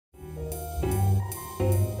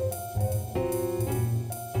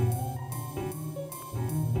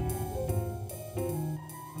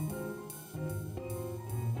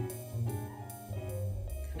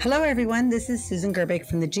Hello everyone, this is Susan Gerbeck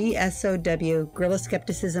from the GSoW, Guerrilla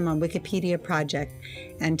Skepticism on Wikipedia project,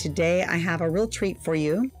 and today I have a real treat for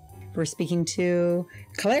you. We're speaking to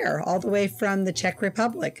Claire, all the way from the Czech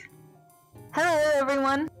Republic. Hello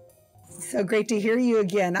everyone. So great to hear you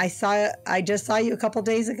again. I just saw you a couple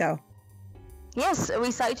days ago. Yes, we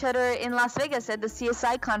saw each other in Las Vegas at the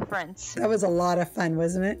CSI conference. That was a lot of fun,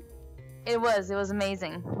 wasn't it? It was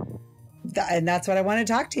amazing. And that's what I want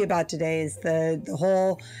to talk to you about today is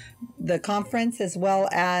the conference, as well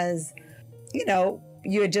as,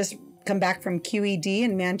 you had just come back from QED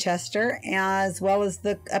in Manchester, as well as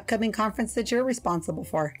the upcoming conference that you're responsible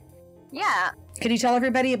for. Yeah. Can you tell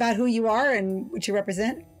everybody about who you are and what you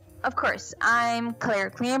represent? Of course. I'm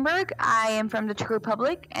Claire Klingenberg. I am from the Czech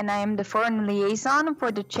Republic, and I am the foreign liaison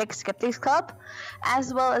for the Czech Skeptics Club,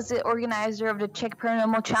 as well as the organizer of the Czech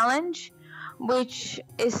Paranormal Challenge, which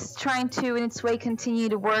is trying to, in its way, continue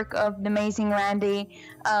the work of the amazing Randy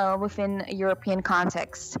within a European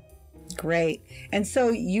context. Great. And so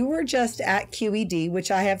you were just at QED,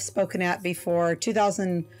 which I have spoken at before.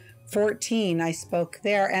 2014, I spoke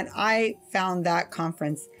there, and I found that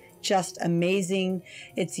conference just amazing.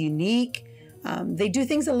 It's unique. They do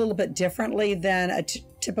things a little bit differently than a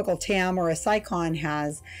typical TAM or a CSICON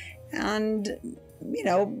has. And,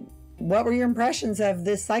 what were your impressions of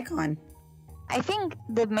this CSICON? I think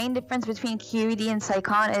the main difference between QED and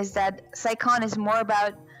CSICON is that CSICON is more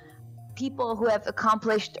about people who have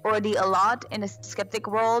accomplished already a lot in the skeptic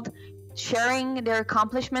world, sharing their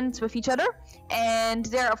accomplishments with each other. And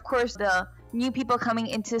there are, of course, the new people coming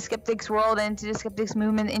into the skeptics world and into the skeptics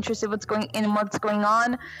movement, interested in what's going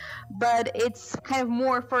on. But it's kind of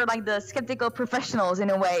more for like the skeptical professionals in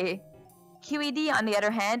a way. QED, on the other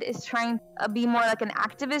hand, is trying to be more like an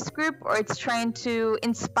activist group, or it's trying to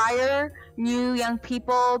inspire new young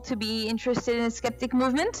people to be interested in the skeptic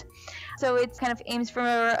movement. So it kind of aims for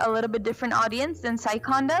a little bit different audience than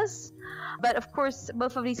CSICON does. But of course,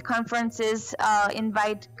 both of these conferences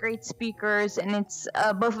invite great speakers, and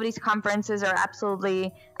both of these conferences are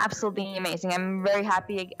absolutely amazing. I'm very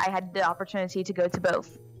happy I had the opportunity to go to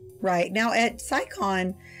both. Right. Now at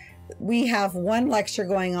CSICON, we have one lecture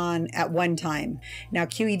going on at one time. Now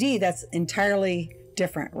QED, that's entirely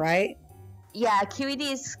different, right? Yeah, QED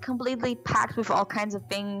is completely packed with all kinds of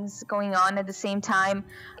things going on at the same time.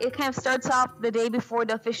 It kind of starts off the day before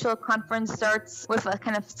the official conference starts with a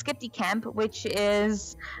kind of skeptic camp, which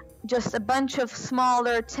is just a bunch of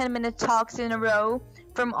smaller 10-minute talks in a row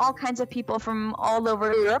from all kinds of people from all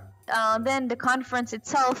over Europe. Then the conference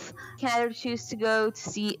itself, you can either choose to go to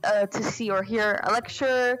see or hear a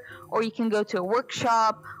lecture, or you can go to a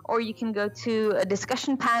workshop, or you can go to a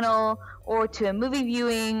discussion panel, or to a movie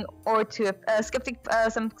viewing, or to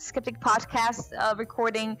some skeptic podcast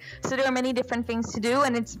recording. So there are many different things to do,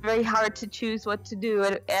 and it's very hard to choose what to do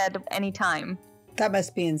at any time. That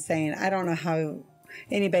must be insane. I don't know how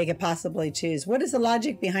anybody could possibly choose. What is the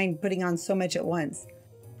logic behind putting on so much at once?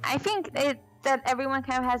 I think that everyone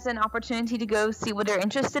kind of has an opportunity to go see what they're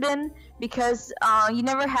interested in, because you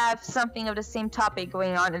never have something of the same topic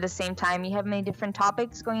going on at the same time. You have many different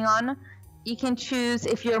topics going on. You can choose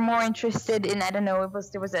if you're more interested in, there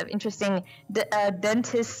was an interesting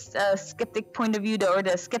dentist skeptic point of view, or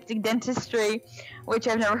the skeptic dentistry, which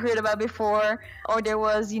I've never heard about before, or there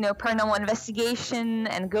was, paranormal investigation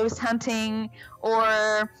and ghost hunting,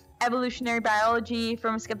 or evolutionary biology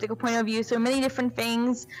from a skeptical point of view. So many different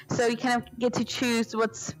things. So you kind of get to choose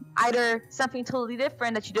what's either something totally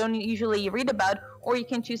different that you don't usually read about, or you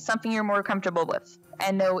can choose something you're more comfortable with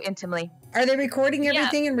and know intimately. Are they recording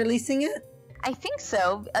everything and releasing it? I think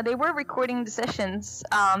so. They were recording the sessions,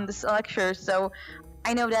 the lectures. So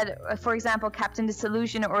I know that, for example, Captain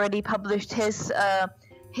Disillusion already published his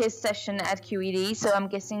session at QED. So I'm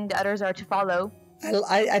guessing the others are to follow.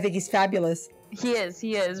 I think he's fabulous. He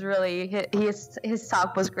is really. His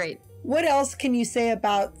talk was great. What else can you say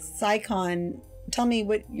about CSICON? Tell me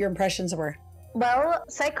what your impressions were. Well,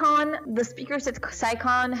 CSICON, the speakers at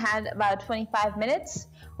CSICON had about 25 minutes,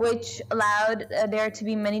 which allowed there to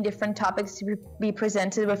be many different topics to be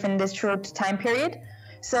presented within this short time period.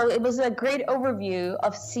 So it was a great overview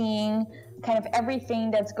of seeing kind of everything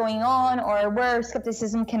that's going on, or where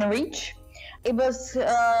skepticism can reach. It was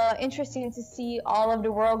interesting to see all of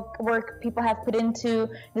the work people have put into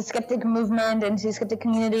the skeptic movement and to the skeptic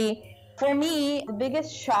community. For me, the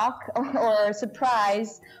biggest shock or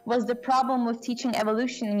surprise was the problem with teaching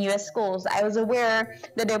evolution in U.S. schools. I was aware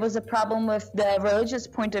that there was a problem with the religious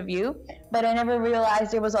point of view, but I never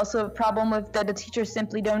realized there was also a problem with that the teachers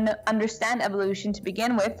simply don't understand evolution to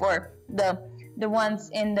begin with, or the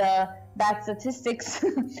ones in the bad statistics.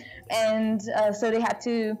 And so they had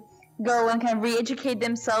to go and kind of re-educate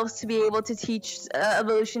themselves to be able to teach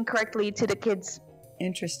evolution correctly to the kids.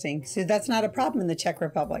 Interesting. So that's not a problem in the Czech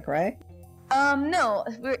Republic, right? No,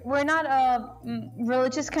 we're not a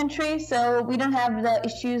religious country, so we don't have the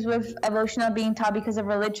issues with evolution not being taught because of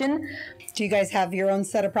religion. Do you guys have your own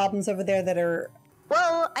set of problems over there that are...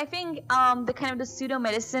 Well, I think the kind of the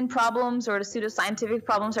pseudo-medicine problems or the pseudo-scientific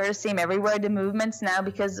problems are the same everywhere. The movements now,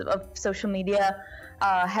 because of social media,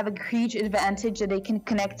 have a huge advantage that they can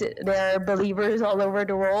connect their believers all over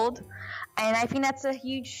the world. And I think that's a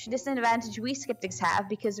huge disadvantage we skeptics have,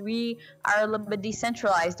 because we are a little bit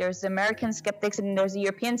decentralized. There's the American skeptics and there's the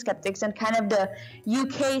European skeptics, and kind of the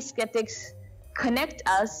UK skeptics connect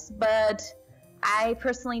us, but I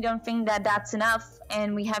personally don't think that that's enough,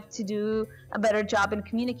 and we have to do a better job in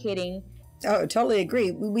communicating. Oh, totally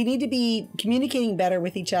agree. We need to be communicating better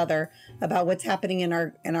with each other about what's happening in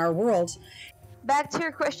our world. Back to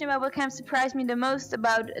your question about what kind of surprised me the most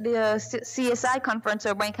about the CSI conference,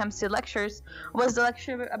 or when it comes to lectures, was the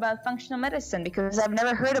lecture about functional medicine, because I've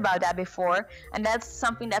never heard about that before, and that's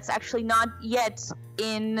something that's actually not yet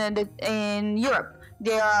in Europe.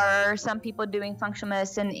 There are some people doing functional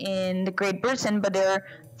medicine in the Great Britain, but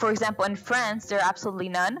for example, in France, there are absolutely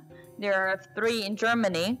none. There are 3 in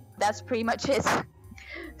Germany. That's pretty much it.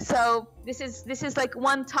 So this is like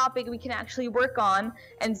one topic we can actually work on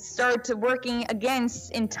and start working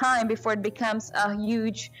against in time before it becomes a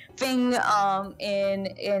huge thing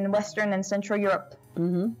in Western and Central Europe.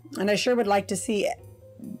 Mm-hmm. And I sure would like to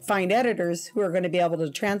find editors who are going to be able to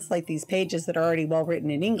translate these pages that are already well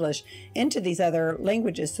written in English into these other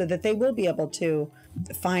languages, so that they will be able to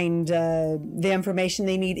find the information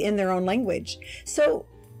they need in their own language. So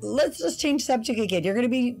let's just change subject again. You're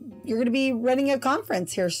going to be running a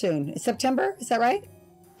conference here soon. September, is that right?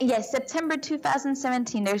 Yes, September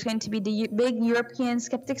 2017. There's going to be the big European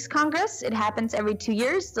Skeptics Congress. It happens every 2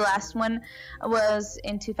 years. The last one was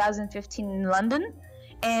in 2015 in London,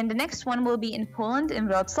 and the next one will be in Poland, in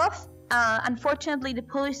Wrocław. Unfortunately, the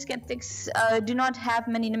Polish skeptics do not have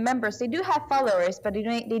many members. They do have followers, but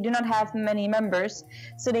they do not have many members.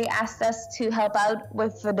 So they asked us to help out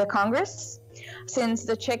with the Congress, since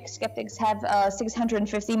the Czech skeptics have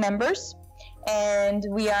 650 members, and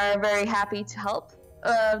we are very happy to help.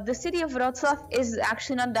 The city of Wrocław is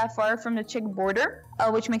actually not that far from the Czech border,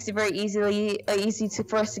 which makes it very easy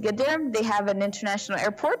for us to get there. They have an international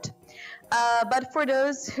airport. But for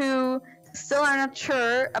those who still are not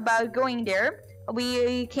sure about going there,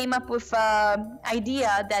 we came up with an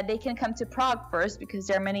idea that they can come to Prague first, because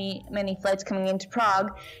there are many flights coming into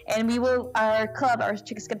Prague, and our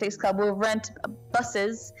Czech Skeptics Club, will rent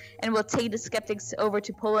buses and we'll take the skeptics over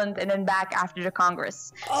to Poland and then back after the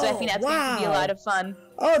Congress. So I think that's going to be a lot of fun.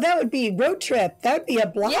 Oh, that would be road trip. That would be a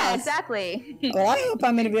blast. Yeah, exactly. Well, I hope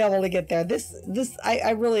I'm going to be able to get there.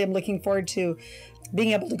 I really am looking forward to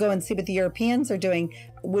being able to go and see what the Europeans are doing.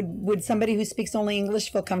 Would somebody who speaks only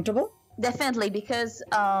English feel comfortable? Definitely, because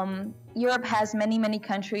Europe has many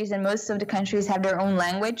countries, and most of the countries have their own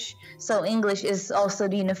language. So English is also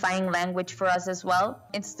the unifying language for us as well.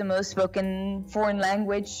 It's the most spoken foreign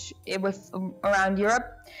language around Europe.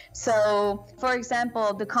 So, for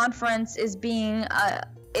example, the conference is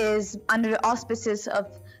under the auspices of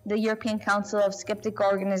the European Council of Skeptical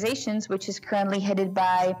Organizations, which is currently headed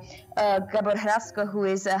by Gabor Hrasko, who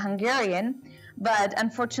is a Hungarian. But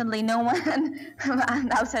unfortunately, no one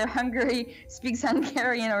outside of Hungary speaks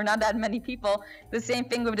Hungarian, or not that many people. The same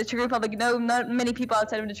thing with the Czech Republic. No, not many people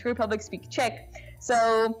outside of the Czech Republic speak Czech.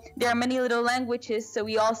 So there are many little languages, so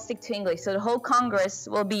we all stick to English. So the whole Congress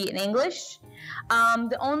will be in English.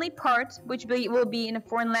 The only part which will be in a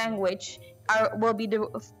foreign language will be the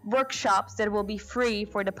workshops that will be free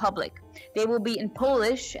for the public. They will be in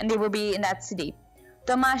Polish, and they will be in that city.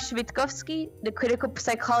 Tomáš Witkowski, the critical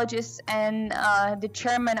psychologist and the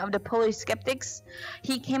chairman of the Polish Skeptics,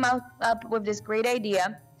 he came up with this great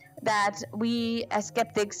idea that we as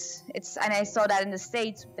skeptics, and I saw that in the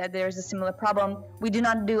States, that there's a similar problem, we do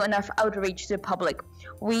not do enough outreach to the public.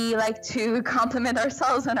 We like to compliment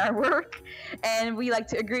ourselves on our work, and we like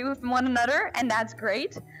to agree with one another, and that's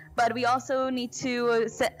great, but we also need to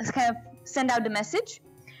kind of send out the message.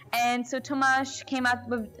 And so Tomáš came up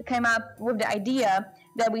with the idea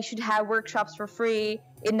that we should have workshops for free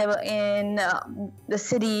in the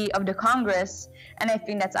city of the Congress, and I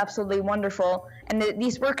think that's absolutely wonderful. And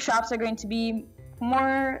these workshops are going to be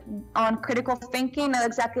more on critical thinking, not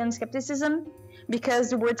exactly on skepticism, because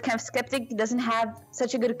the word kind of skeptic doesn't have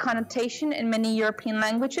such a good connotation in many European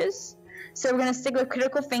languages. So we're going to stick with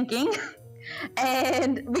critical thinking,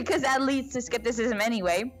 and because that leads to skepticism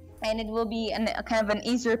anyway. And it will be a kind of an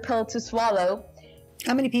easier pill to swallow.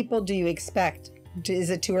 How many people do you expect? Is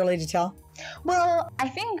it too early to tell? Well, I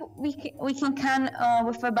think we can count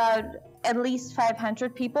with about at least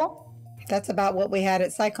 500 people. That's about what we had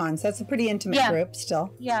at CSICON. So that's a pretty intimate group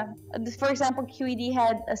still. Yeah. For example, QED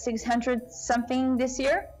had 600 something this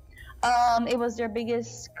year. It was their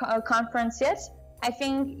biggest conference yet. I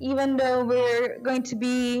think even though we're going to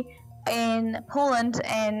be in Poland,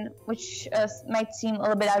 and which might seem a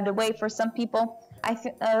little bit out of the way for some people, I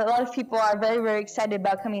think a lot of people are very, very excited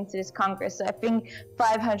about coming to this Congress. So I think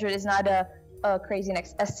 500 is not a crazy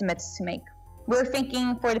estimate to make. We're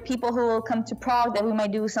thinking for the people who will come to Prague that we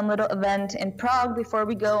might do some little event in Prague before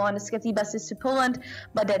we go on the Skeptic buses to Poland,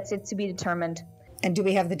 but that's it to be determined. And do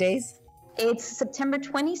we have the days? It's September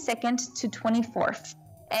 22nd to 24th.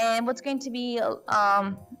 And what's going to be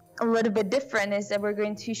a little bit different is that we're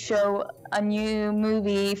going to show a new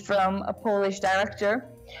movie from a Polish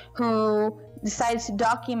director who decided to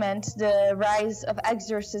document the rise of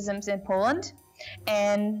exorcisms in Poland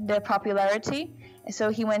and their popularity.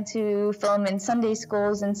 So he went to film in Sunday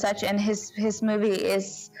schools and such, and his movie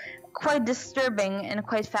is quite disturbing and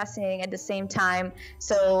quite fascinating at the same time.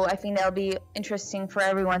 So I think that'll be interesting for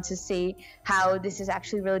everyone to see how this is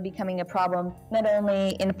actually really becoming a problem, not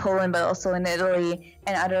only in Poland, but also in Italy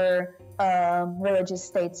and other religious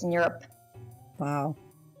states in Europe. Wow.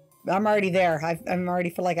 I'm already there. I'm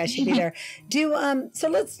already feel like I should be there. So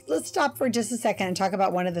let's stop for just a second and talk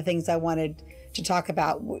about one of the things I wanted to talk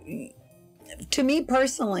about. To me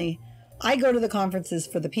personally, I go to the conferences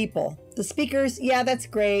for the people. The speakers, yeah, that's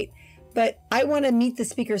great. But I want to meet the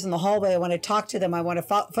speakers in the hallway. I want to talk to them. I want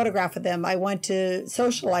to photograph with them. I want to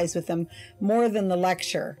socialize with them more than the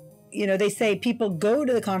lecture. You know, they say people go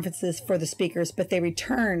to the conferences for the speakers, but they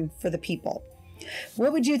return for the people.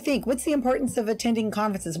 What would you think? What's the importance of attending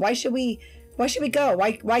conferences? Why should we go?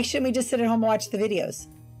 Why shouldn't we just sit at home and watch the videos?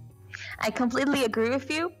 I completely agree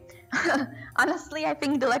with you. Honestly, I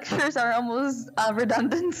think the lectures are almost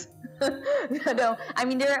redundant. They're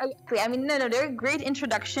a great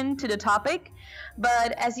introduction to the topic,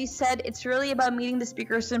 but as you said, it's really about meeting the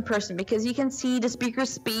speakers in person, because you can see the speakers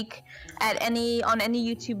speak on any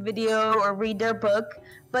YouTube video or read their book,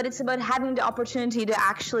 but it's about having the opportunity to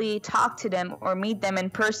actually talk to them or meet them in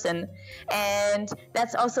person. And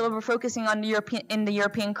that's also what we're focusing on in the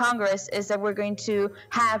European Congress, is that we're going to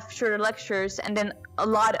have shorter lectures and then a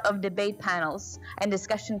lot of debate panels and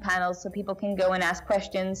discussion panels so people can go and ask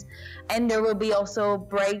questions. And there will be also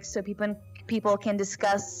breaks so people can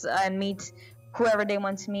discuss and meet whoever they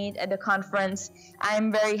want to meet at the conference. I'm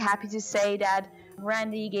very happy to say that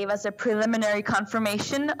Randy gave us a preliminary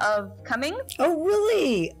confirmation of coming. Oh,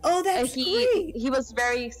 really? Oh, that's great. He was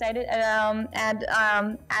very excited at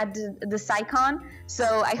the CSICON, so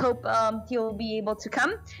I hope he will be able to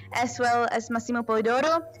come, as well as Massimo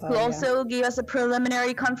Polidoro, who also gave us a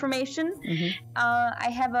preliminary confirmation. Mm-hmm. I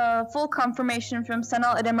have a full confirmation from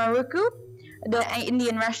Sanal Edemaruku, the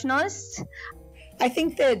Indian rationalist. I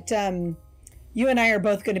think that you and I are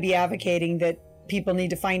both going to be advocating that people need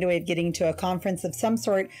to find a way of getting to a conference of some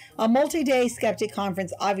sort. A multi-day skeptic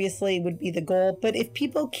conference obviously would be the goal, but if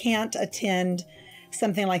people can't attend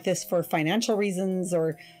something like this for financial reasons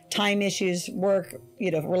or time issues, work,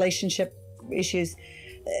 relationship issues,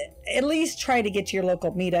 at least try to get to your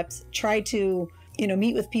local meetups. Try to,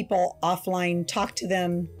 meet with people offline, talk to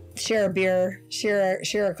them, share a beer, share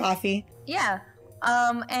a coffee. Yeah.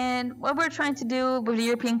 And what we're trying to do with the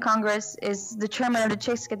European Congress is the chairman of the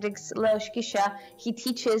Czech Skeptics, Leoš Kisha. He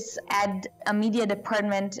teaches at a media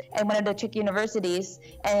department at one of the Czech universities,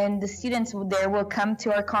 and the students there will come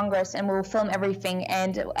to our Congress and we'll film everything,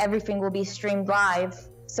 and everything will be streamed live.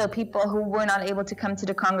 So people who were not able to come to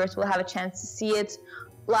the Congress will have a chance to see it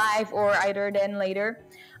live or either then later.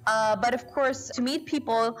 But of course, to meet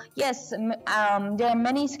people, yes, there are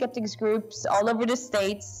many skeptics groups all over the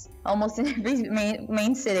States, almost in every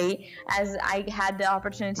main city, as I had the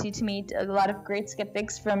opportunity to meet a lot of great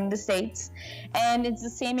skeptics from the States. And it's the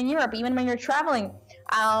same in Europe, even when you're traveling.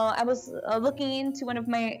 I was looking into one of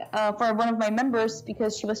my members,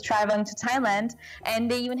 because she was traveling to Thailand, and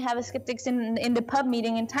they even have a skeptics in the pub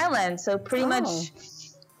meeting in Thailand. So pretty much,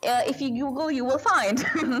 if you Google, you will find.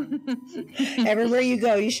 Everywhere you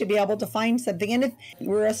go, you should be able to find something. And if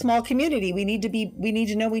we're a small community, we need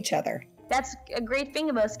to know each other. That's a great thing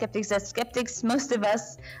about skeptics, that skeptics, most of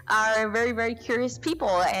us, are very, very curious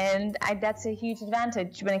people, and that's a huge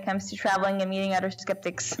advantage when it comes to traveling and meeting other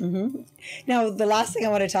skeptics. Mm-hmm. Now, the last thing I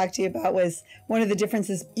want to talk to you about was one of the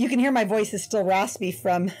differences. You can hear my voice is still raspy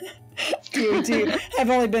from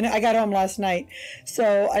QED. I got home last night.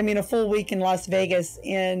 So, I mean, a full week in Las Vegas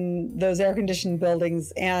in those air-conditioned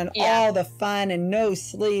buildings and all the fun and no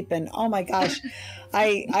sleep. And oh my gosh,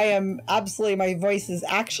 I am absolutely, my voice is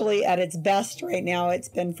actually at its best right now. It's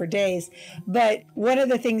been for days. But one of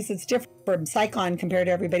the things that's different from CSICON compared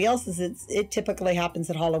to everybody else is it typically happens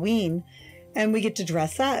at Halloween and we get to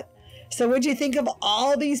dress up. So what'd you think of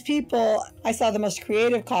all these people? I saw the most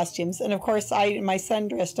creative costumes. And of course, my son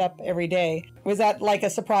dressed up every day. Was that like a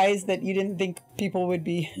surprise that you didn't think people would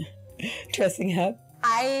be dressing up?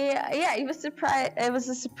 It was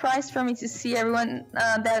a surprise for me to see everyone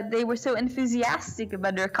that they were so enthusiastic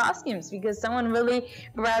about their costumes, because someone really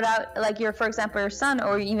brought out, like for example, your son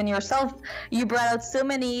or even yourself, you brought out so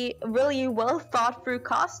many really well thought through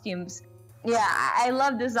costumes. Yeah, I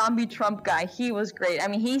love the zombie Trump guy. He was great. I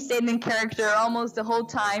mean, he stayed in character almost the whole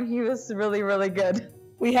time. He was really, really good.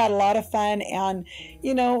 We had a lot of fun. And,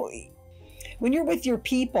 when you're with your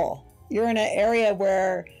people, you're in an area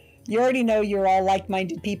where you already know you're all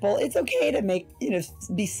like-minded people. It's okay to make,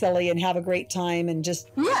 be silly and have a great time and just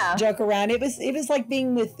joke around. It was like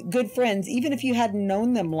being with good friends, even if you hadn't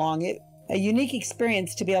known them long. A unique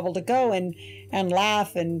experience to be able to go and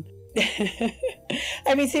laugh and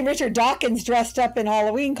I mean, see Richard Dawkins dressed up in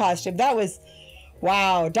Halloween costume. That was,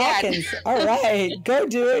 wow, Dawkins. All right, go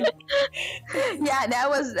dude. Yeah, that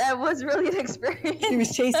was really an experience. He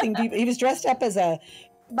was chasing people. He was dressed up as a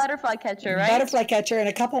butterfly catcher, right? Butterfly catcher, and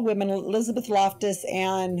a couple of women, Elizabeth Loftus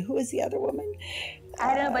and who was the other woman?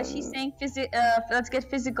 I don't know, but she's saying let's get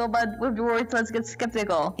physical, but with the words, let's get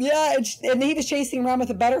skeptical. Yeah, and he was chasing around with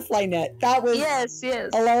a butterfly net. That was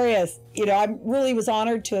hilarious. I really was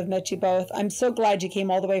honored to have met you both. I'm so glad you came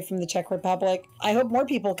all the way from the Czech Republic. I hope more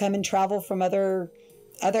people come and travel from other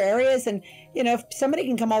areas. And, if somebody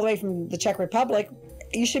can come all the way from the Czech Republic,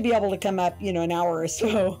 you should be able to come up, an hour or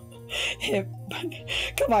so.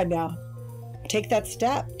 Come on now. Take that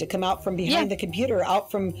step to come out from behind the computer, out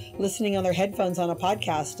from listening on their headphones on a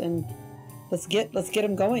podcast, and let's get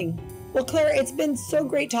them going. Well, Claire, it's been so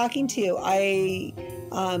great talking to you. I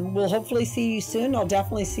will hopefully see you soon. I'll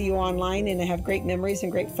definitely see you online, and I have great memories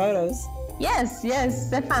and great photos. Yes,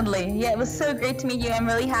 definitely. Yeah, it was so great to meet you. I'm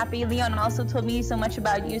really happy. Leon also told me so much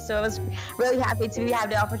about you, so I was really happy to have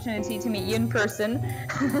the opportunity to meet you in person.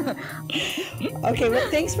 Okay, well,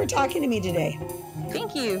 thanks for talking to me today.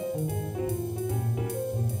 Thank you.